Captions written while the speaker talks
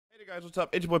Guys, what's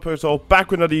up? It's your boy Postal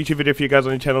back with another YouTube video for you guys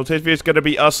on the channel. Today's video is going to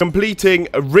be us completing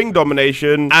a ring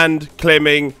domination and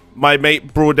claiming my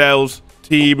mate Broadell's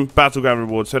team battleground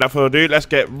reward. So without further ado, let's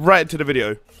get right into the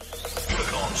video.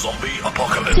 Click on Zombie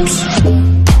Apocalypse.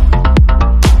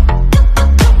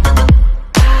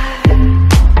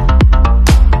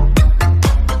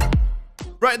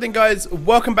 Right then guys,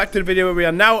 welcome back to the video where we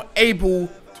are now able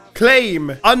to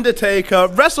claim Undertaker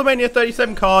WrestleMania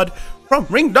 37 card from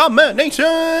Ring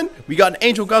Domination. We got an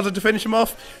Angel Gaza to finish him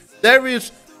off. There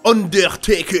is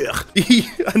Undertaker.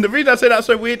 And the reason I say that's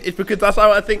so weird is because that's how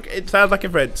I think it sounds like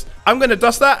in French. I'm going to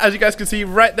dust that, as you guys can see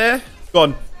right there.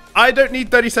 Gone. I don't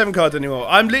need 37 cards anymore.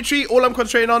 I'm literally, all I'm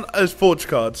concentrating on is forged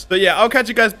cards. But yeah, I'll catch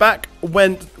you guys back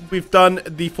when we've done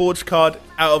the forged card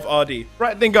out of RD.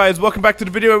 Right then guys, welcome back to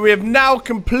the video where we have now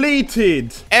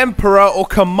completed Emperor or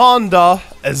Commander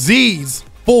Aziz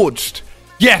forged.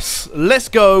 Yes, let's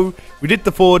go. We did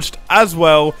the forged as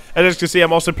well. And as you can see,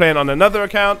 I'm also playing on another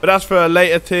account, but that's for a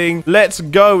later thing. Let's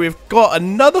go. We've got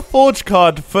another forged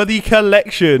card for the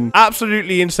collection.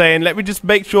 Absolutely insane. Let me just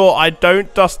make sure I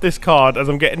don't dust this card as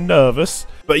I'm getting nervous.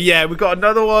 But yeah, we've got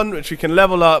another one which we can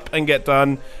level up and get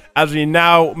done as we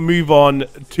now move on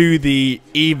to the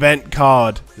event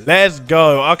card. Let's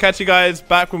go. I'll catch you guys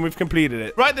back when we've completed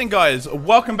it. Right then guys,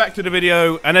 welcome back to the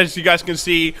video. And as you guys can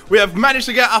see, we have managed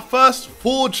to get our first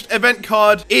forged event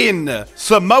card in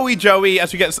Samoey Joey,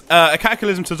 as we get a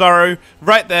Cataclysm Cesaro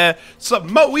right there.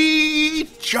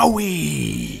 Samoey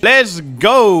Joey. Let's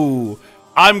go.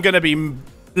 I'm going to be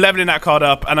leveling that card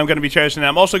up and I'm going to be cherishing it.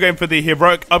 I'm also going for the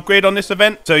heroic upgrade on this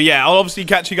event. So yeah, I'll obviously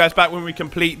catch you guys back when we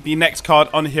complete the next card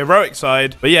on the heroic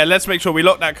side. But yeah, let's make sure we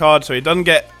lock that card so it doesn't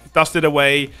get dusted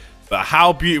away. But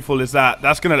how beautiful is that?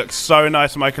 That's going to look so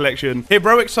nice in my collection.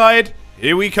 Heroic side,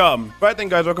 here we come. Right then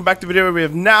guys, welcome back to the video. We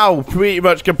have now pretty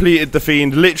much completed the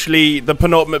Fiend. Literally the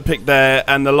penultimate pick there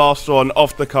and the last one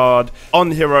off the card on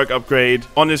the heroic upgrade.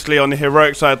 Honestly, on the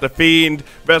heroic side, the Fiend,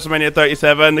 WrestleMania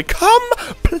 37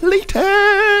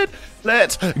 completed.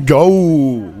 Let's go.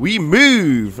 We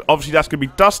move. Obviously, that's going to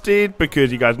be dusted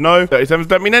because you guys know 37s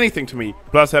don't mean anything to me.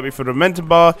 Plus, help me for the momentum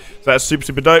bar. So that's super,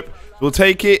 super dope. We'll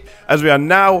take it as we are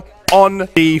now on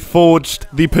the forged,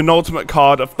 the penultimate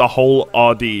card of the whole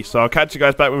RD. So I'll catch you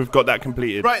guys back when we've got that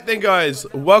completed. Right then guys,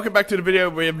 welcome back to the video.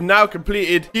 We have now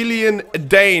completed Killian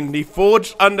Dane, the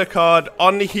forged undercard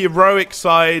on the heroic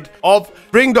side of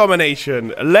Ring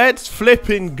Domination. Let's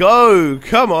flipping go.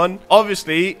 Come on.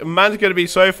 Obviously, man's going to be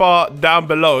so far down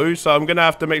below, so I'm going to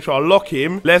have to make sure I lock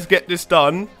him. Let's get this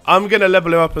done. I'm going to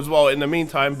level him up as well in the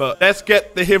meantime, but let's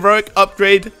get the heroic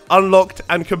upgrade unlocked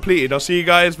and completed. I'll see you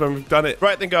guys when we've done it.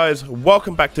 Right then guys,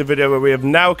 welcome back to the video where we have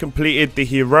now completed the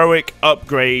heroic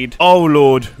upgrade. Oh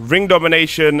lord, Ring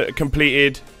Domination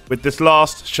completed with this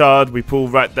last shard we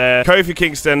pulled right there. Kofi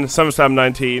Kingston, SummerSlam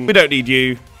 19. We don't need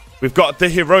you. We've got the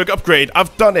heroic upgrade.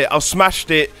 I've done it. I've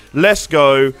smashed it. Let's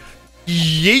go.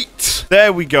 Yeet.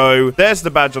 There we go. There's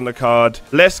the badge on the card.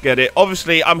 Let's get it.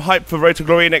 Obviously, I'm hyped for Road to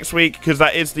Glory next week because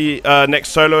that is the next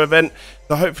solo event.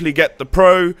 So hopefully get the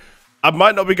pro. I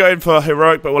might not be going for a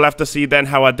heroic, but we'll have to see then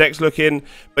how our deck's looking.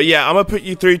 But yeah, I'm going to put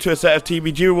you through to a set of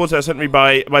TBG rewards that are sent to me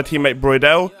by my teammate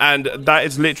Broadell. And that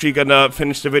is literally going to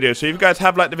finish the video. So if you guys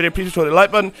have liked the video, please hit the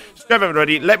like button. Subscribe if you haven't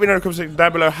already. Let me know in the comment section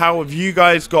down below how have you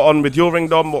guys got on with your Ring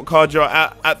Dom, what card you're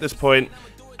at this point.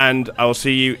 And I will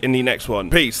see you in the next one.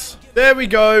 Peace. There we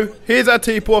go. Here's our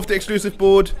T-Paw off the exclusive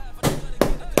board.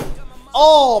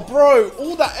 Oh, bro.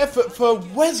 All that effort for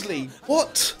Wesley.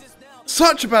 What?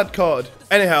 Such a bad card.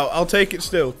 Anyhow, I'll take it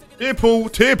still. T-Paw,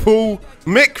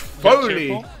 Mick Foley.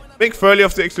 Mick Foley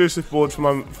off the exclusive board for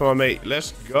my mate.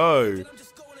 Let's go.